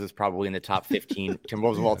McDaniels is probably in the top 15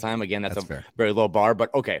 Timberwolves of all time. Again, that's a fair. Very low bar,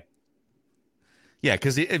 but okay. Yeah,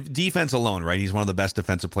 because defense alone, right? He's one of the best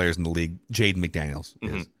defensive players in the league. Jaden McDaniels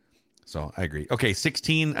is. So I agree. Okay,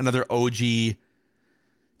 16, another OG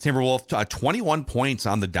Timberwolf, 21 points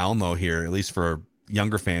on the down low here, at least for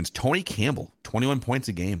younger fans. Tony Campbell, 21 points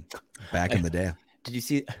a game back in the day. Did you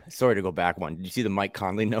see? Sorry to go back one. Did you see the Mike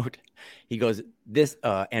Conley note? He goes, "This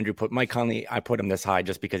Andrew put Mike Conley. I put him this high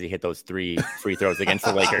just because he hit those 3 free throws against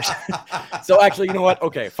the Lakers." So actually, you know what?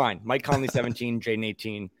 Okay, fine. Mike Conley 17, Jaden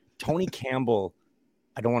 18, Tony Campbell.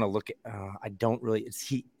 I don't want to look at. I don't really.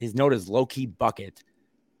 His note is low key bucket.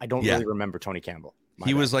 I don't really remember Tony Campbell.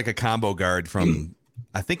 He was like a combo guard from.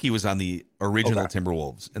 I think he was on the original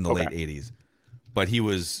Timberwolves in the late 80s. But he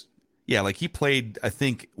was, like he played, I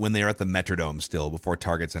think, when they were at the Metrodome still, before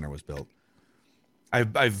Target Center was built. I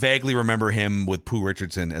vaguely remember him with Pooh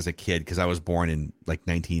Richardson as a kid because I was born in like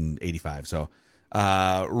 1985. So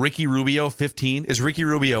Ricky Rubio, 15. Is Ricky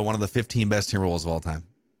Rubio one of the 15 best Timberwolves of all time?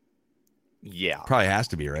 Yeah. Probably has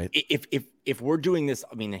to be, right? If we're doing this,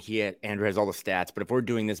 I mean, Andrew has all the stats, but if we're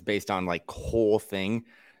doing this based on like whole thing,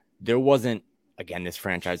 there wasn't, again, this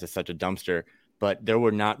franchise is such a dumpster, but there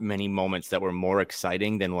were not many moments that were more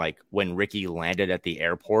exciting than like when Ricky landed at the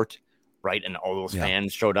airport, right? And all those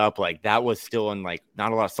fans showed up. Like that was still in like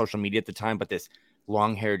not a lot of social media at the time, but this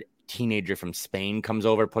long-haired teenager from Spain comes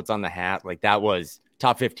over, puts on the hat. Like that was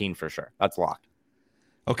top 15 for sure. That's locked.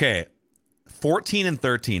 Okay. 14 and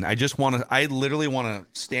 13. I literally want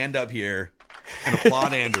to stand up here and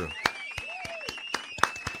applaud Andrew.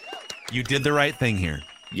 You did the right thing here.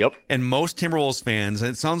 Yep. And most Timberwolves fans,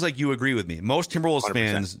 and it sounds like you agree with me, most Timberwolves 100%.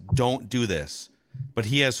 fans don't do this. But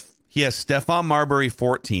he has Stephon Marbury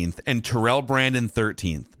 14th and Terrell Brandon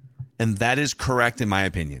 13th. And that is correct in my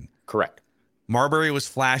opinion. Correct. Marbury was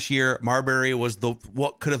flashier. Marbury was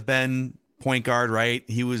what could have been point guard, right?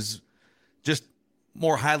 He was just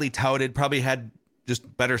more highly touted, probably had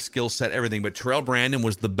just better skill set, everything. But Terrell Brandon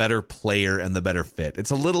was the better player and the better fit.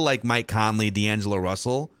 It's a little like Mike Conley, D'Angelo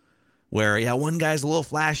Russell, where, one guy's a little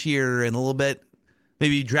flashier and a little bit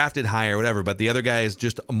maybe drafted higher, whatever, but the other guy is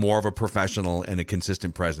just more of a professional and a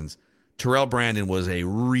consistent presence. Terrell Brandon was a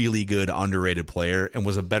really good, underrated player and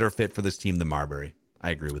was a better fit for this team than Marbury. I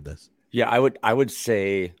agree with this. Yeah, I would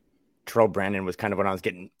say Terrell Brandon was kind of when I was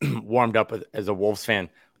getting warmed up as a Wolves fan,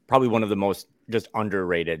 probably one of the most just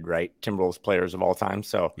underrated, right, Timberwolves players of all time.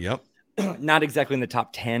 So yep, not exactly in the top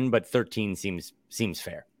 10, but 13 seems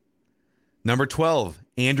fair. Number 12,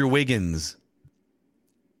 Andrew Wiggins.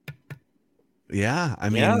 Yeah, I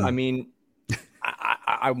mean,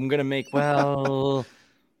 I'm gonna make I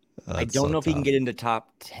don't know if he can get into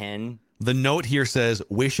top 10. The note here says,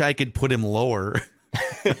 "Wish I could put him lower."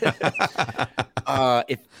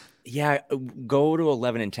 Go to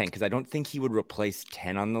 11 and 10 because I don't think he would replace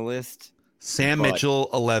 10 on the list. Mitchell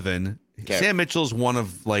 11. Okay. Sam Mitchell's one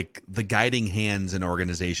of like the guiding hands in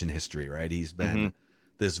organization history, right? He's been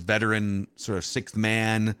this veteran sort of sixth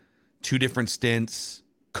man, 2 different stints,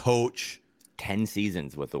 coach, 10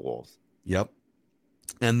 seasons with the Wolves. Yep.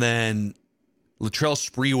 And then Latrell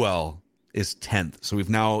Sprewell is 10th. So we've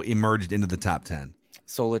now emerged into the top 10.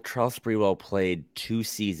 So Latrell Sprewell played 2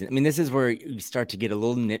 seasons. I mean, this is where you start to get a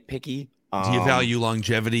little nitpicky. Do you value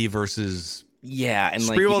longevity versus... Yeah. And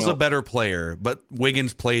Sprewell's a better player, but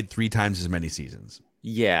Wiggins played 3 times as many seasons.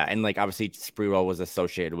 Yeah. And obviously Sprewell was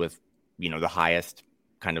associated with, the highest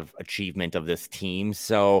kind of achievement of this team.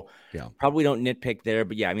 So probably don't nitpick there.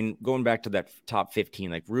 But I mean, going back to that top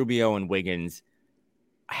 15, like Rubio and Wiggins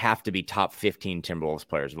have to be top 15 Timberwolves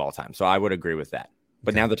players of all time. So I would agree with that.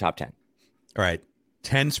 But now the top 10. All right.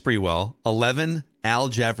 10 Sprewell, 11 Al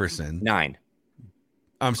Jefferson. 9.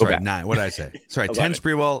 I'm sorry, 9. What did I say? Sorry, 10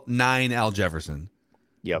 Sprewell, 9 Al Jefferson.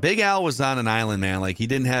 Yep. Big Al was on an island, man. Like he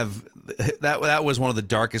didn't have that was one of the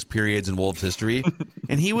darkest periods in Wolves history.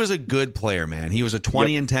 And he was a good player, man. He was a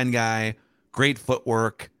 20 and 10 guy, great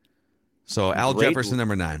footwork. So Al Jefferson,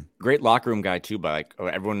 number 9. Great locker room guy too, but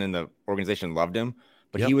everyone in the organization loved him.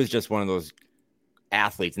 But he was just one of those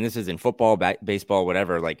athletes, and this is in football, baseball,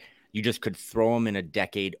 whatever. You just could throw him in a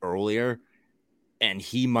decade earlier, and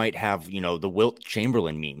he might have, the Wilt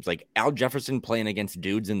Chamberlain memes. Like Al Jefferson playing against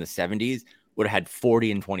dudes in the 70s would have had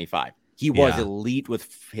 40 and 25. He was elite with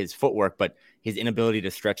his footwork, but his inability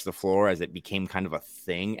to stretch the floor as it became kind of a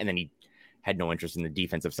thing, and then he had no interest in the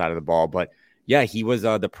defensive side of the ball. But he was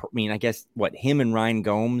I guess him and Ryan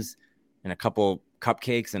Gomes and a couple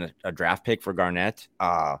cupcakes and a draft pick for Garnett.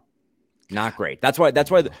 Not great. That's why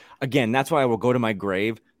I will go to my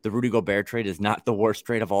grave. The Rudy Gobert trade is not the worst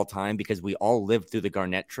trade of all time because we all lived through the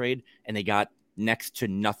Garnett trade and they got next to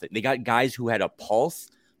nothing. They got guys who had a pulse,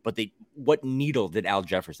 but what needle did Al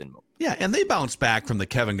Jefferson move? Yeah, and they bounced back from the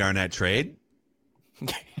Kevin Garnett trade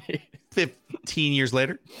 15 years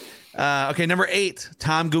later. Okay, number 8,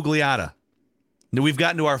 Tom Gugliotta. Now, we've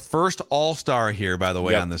gotten to our first all-star here, by the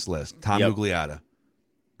way, on this list. Tom Gugliotta.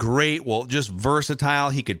 Great. Well, just versatile.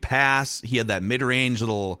 He could pass. He had that mid-range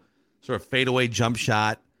little sort of fadeaway jump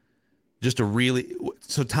shot.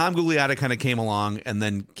 So Tom Gugliotta kind of came along, and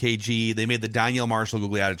then KG, they made the Daniel Marshall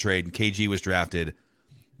Gugliotta trade, and KG was drafted.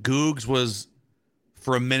 Googs was,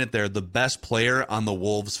 for a minute there, the best player on the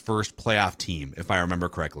Wolves' first playoff team, if I remember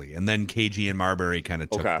correctly. And then KG and Marbury kind of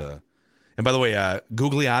took the... And by the way,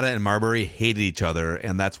 Gugliotta and Marbury hated each other,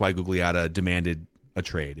 and that's why Gugliotta demanded a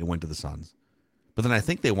trade. It went to the Suns. But then I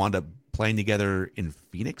think they wound up playing together in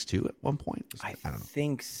Phoenix, too, at one point. I don't know.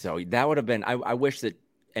 Think so. That would have been... I wish that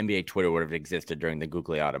NBA Twitter would have existed during the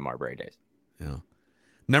Gugliotta Marbury days. Yeah.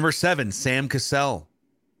 Number 7, Sam Cassell.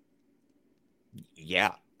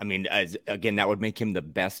 Yeah. I mean, again, that would make him the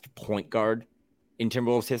best point guard in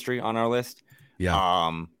Timberwolves history on our list. Yeah.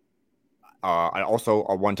 I also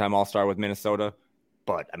a one-time All-Star with Minnesota.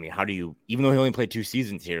 But, I mean, how do you... Even though he only played 2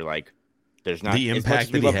 seasons here, there's not... The impact as much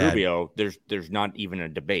as we that he love had. Rubio, there's not even a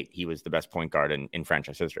debate. He was the best point guard in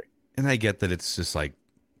franchise history. And I get that it's just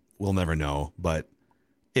we'll never know. But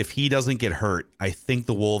if he doesn't get hurt, I think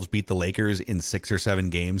the Wolves beat the Lakers in 6 or 7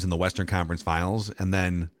 games in the Western Conference Finals. And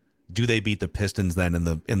then do they beat the Pistons then in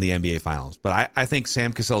the NBA Finals? But I think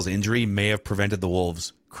Sam Cassell's injury may have prevented the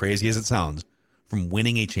Wolves, crazy as it sounds, from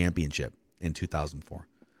winning a championship in 2004.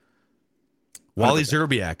 Wally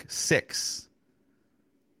Szczerbiak, 6.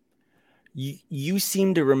 You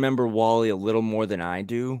seem to remember Wally a little more than I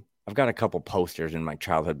do. I've got a couple posters in my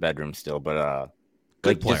childhood bedroom still, but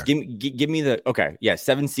Good like player. just give me the okay. Yeah,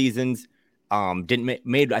 7 seasons. Didn't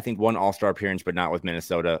made I think one All-Star appearance, but not with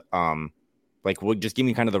Minnesota. Just give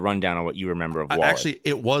me kind of the rundown on what you remember of Wally. Actually,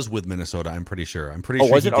 it was with Minnesota. I'm pretty sure. I'm pretty Oh,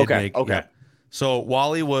 sure was he it? did Okay, make. okay. Yeah. So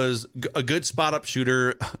Wally was a good spot up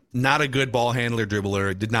shooter, not a good ball handler,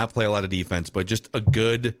 dribbler. Did not play a lot of defense, but just a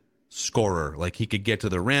good scorer. Like he could get to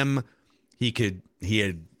the rim. He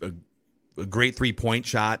had a great 3-point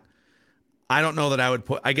shot. I don't know that I would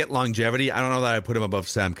put. I get longevity. I don't know that I would put him above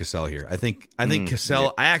Sam Cassell here. I think Cassell.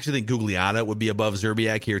 Yeah. I actually think Gugliotta would be above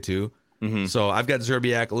Zerbiak here too. Mm-hmm. So I've got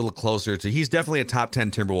Zerbiak a little closer to. He's definitely a top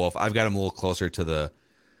 10 Timberwolf. I've got him a little closer to the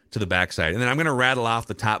backside, and then I'm going to rattle off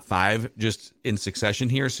the top 5 just in succession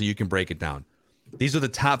here, so you can break it down. These are the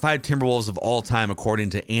top 5 Timberwolves of all time, according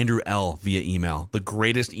to Andrew L. via email. The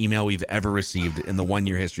greatest email we've ever received in the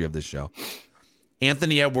 1-year history of this show.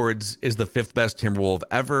 Anthony Edwards is the 5th best Timberwolf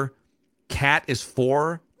ever. Cat is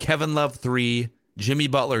 4, Kevin Love 3, Jimmy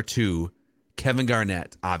Butler 2, Kevin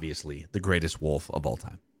Garnett, obviously, the greatest Wolf of all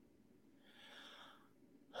time.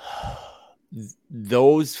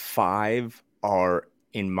 Those 5 are,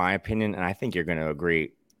 in my opinion, and I think you're going to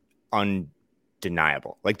agree,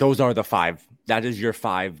 undeniable. Like those are the 5. That is your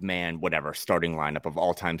 5-man, whatever, starting lineup of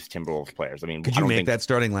all time Timberwolves players. I mean, could you make that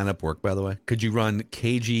starting lineup work, by the way? Could you run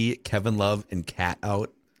KG, Kevin Love, and Cat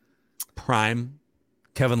out? Prime,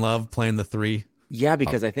 Kevin Love playing the 3? Yeah,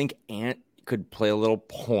 because I think Ant could play a little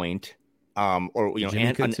point. Or an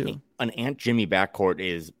Ant Jimmy backcourt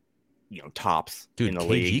is, tops in the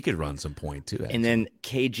league. KG could run some point too. Actually. And then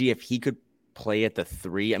KG, if he could play at the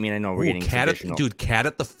 3, I mean, I know we're getting traditional. Cat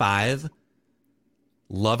at the 5,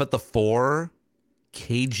 Love at the 4,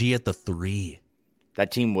 KG at the 3.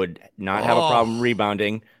 That team would not have a problem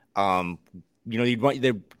rebounding.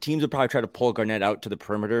 The teams would probably try to pull Garnett out to the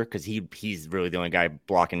perimeter because he's really the only guy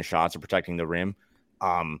blocking shots or protecting the rim.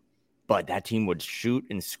 But that team would shoot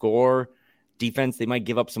and score. Defense, they might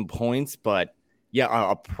give up some points, but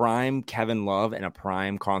yeah, a prime Kevin Love and a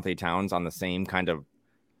prime Karl-Anthony Towns on the same kind of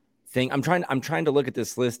thing. I'm trying to look at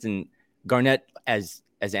this list, and Garnett, as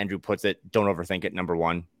Andrew puts it, don't overthink it. Number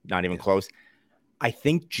 1, not even close. I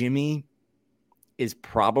think Jimmy is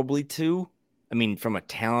probably 2. I mean, from a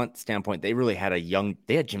talent standpoint, they really had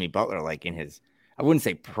they had Jimmy Butler like in his, I wouldn't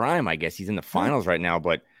say prime, I guess he's in the finals right now,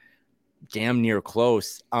 but damn near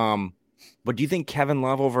close. But do you think Kevin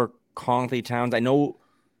Love over Karl-Anthony Towns? I know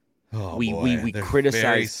we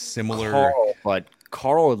criticize similar, Karl, but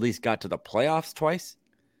Karl at least got to the playoffs twice.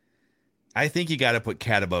 I think you got to put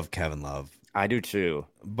Cat above Kevin Love. I do too.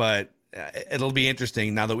 But it'll be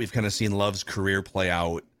interesting now that we've kind of seen Love's career play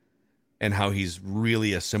out and how he's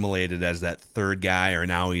really assimilated as that third guy, or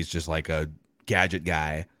now he's just like a gadget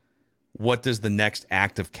guy. What does the next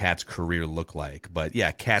act of Cat's career look like? But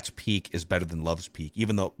yeah, Cat's peak is better than Love's peak,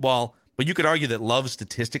 even though, but you could argue that Love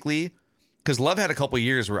statistically, because Love had a couple of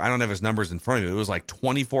years where I don't have his numbers in front of me. It was like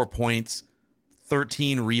 24 points,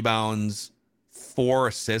 13 rebounds, 4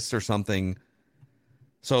 assists or something.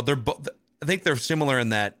 So I think they're similar in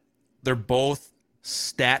that they're both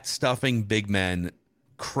stat-stuffing big men,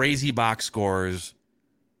 crazy box scores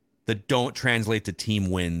that don't translate to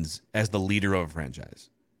team wins as the leader of a franchise.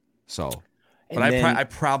 So, but I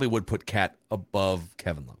probably would put Cat above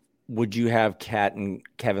Kevin Love. Would you have Cat and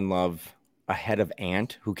Kevin Love ahead of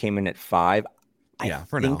Ant, who came in at 5? Yeah,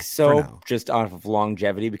 I think so, just off of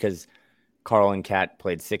longevity, because Karl and Cat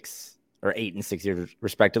played 6 or 8 and 6 years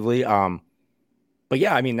respectively. But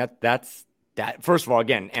yeah, I mean that's that. First of all,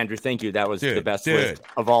 again, Andrew, thank you. That was the best list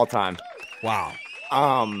of all time. Wow.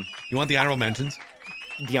 You want the honorable mentions?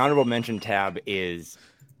 The honorable mention tab is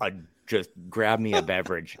just grab me a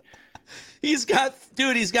beverage. He's got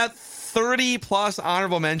 30 plus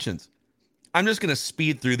honorable mentions. I'm just going to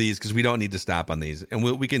speed through these because we don't need to stop on these, and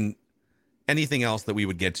we can. Anything else that we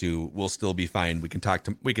would get to will still be fine. We can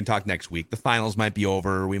talk next week. The finals might be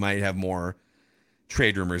over. We might have more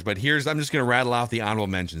trade rumors, but I'm just going to rattle off the honorable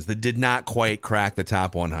mentions that did not quite crack the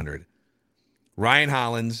top 100. Ryan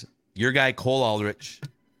Hollins, your guy Cole Aldrich,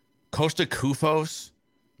 Costa Koufos,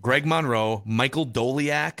 Greg Monroe, Michael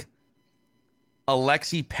Doliak,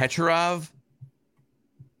 Alexei Petrov,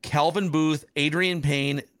 Calvin Booth, Adrian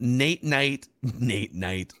Payne, Nate Knight,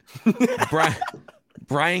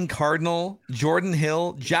 Brian Cardinal, Jordan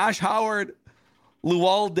Hill, Josh Howard,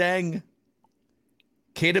 Luol Deng,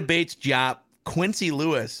 Keita Bates-Diop, Quincy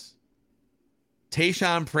Lewis,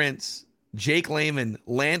 Tayshaun Prince, Jake Layman,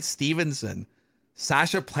 Lance Stevenson,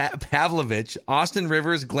 Sasha Pavlovich, Austin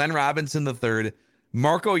Rivers, Glenn Robinson III,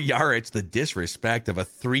 Marko Jaric, the disrespect of a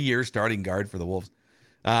 3-year starting guard for the Wolves,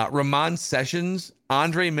 Ramon Sessions,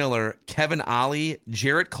 Andre Miller, Kevin Ollie,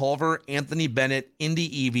 Jarrett Culver, Anthony Bennett,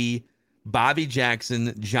 Indy Evie, Bobby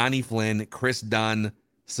Jackson, Johnny Flynn, Chris Dunn,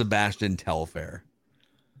 Sebastian Telfair.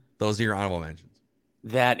 Those are your honorable mentions.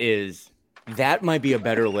 That might be a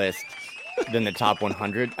better list than the top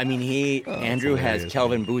 100. I mean, Andrew has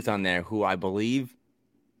Kelvin Booth on there, who I believe,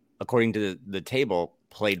 according to the table,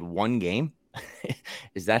 played one game.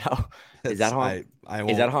 Is that how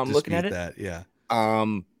I'm looking at it? That, yeah.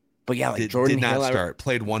 But yeah, like Jordan did not Hill, start.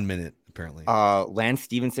 Played 1 minute apparently. Lance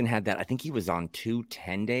Stevenson had that. I think he was on 2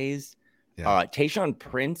 10 days. Yeah. Tayshaun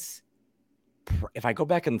Prince. If I go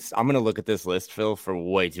back and I'm going to look at this list, Phil, for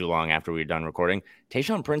way too long after we're done recording.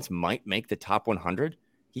 Tayshaun Prince might make the top 100.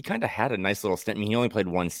 He kind of had a nice little stint. I mean, he only played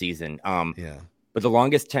 1 season. But the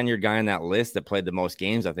longest tenured guy on that list that played the most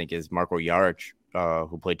games, I think, is Marco Jaric,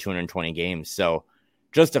 who played 220 games. So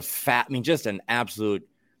just an absolute.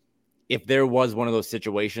 If there was one of those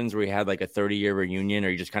situations where you had like a 30-year reunion, or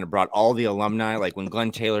you just kind of brought all the alumni, like when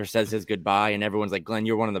Glenn Taylor says his goodbye and everyone's like, Glenn,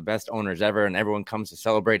 you're one of the best owners ever, and everyone comes to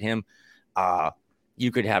celebrate him.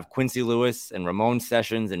 You could have Quincy Lewis and Ramon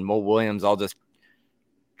Sessions and Mo Williams all just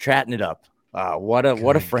chatting it up. What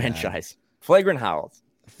a franchise. Flagrant Howls.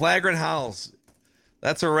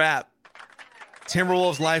 That's a wrap.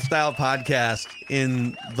 Timberwolves Lifestyle Podcast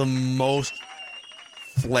in the most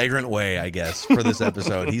flagrant way, I guess, for this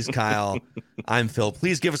episode. He's Kyle. I'm Phil.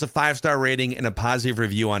 Please give us a 5-star rating and a positive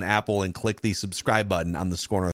review on Apple, and click the subscribe button on the Score North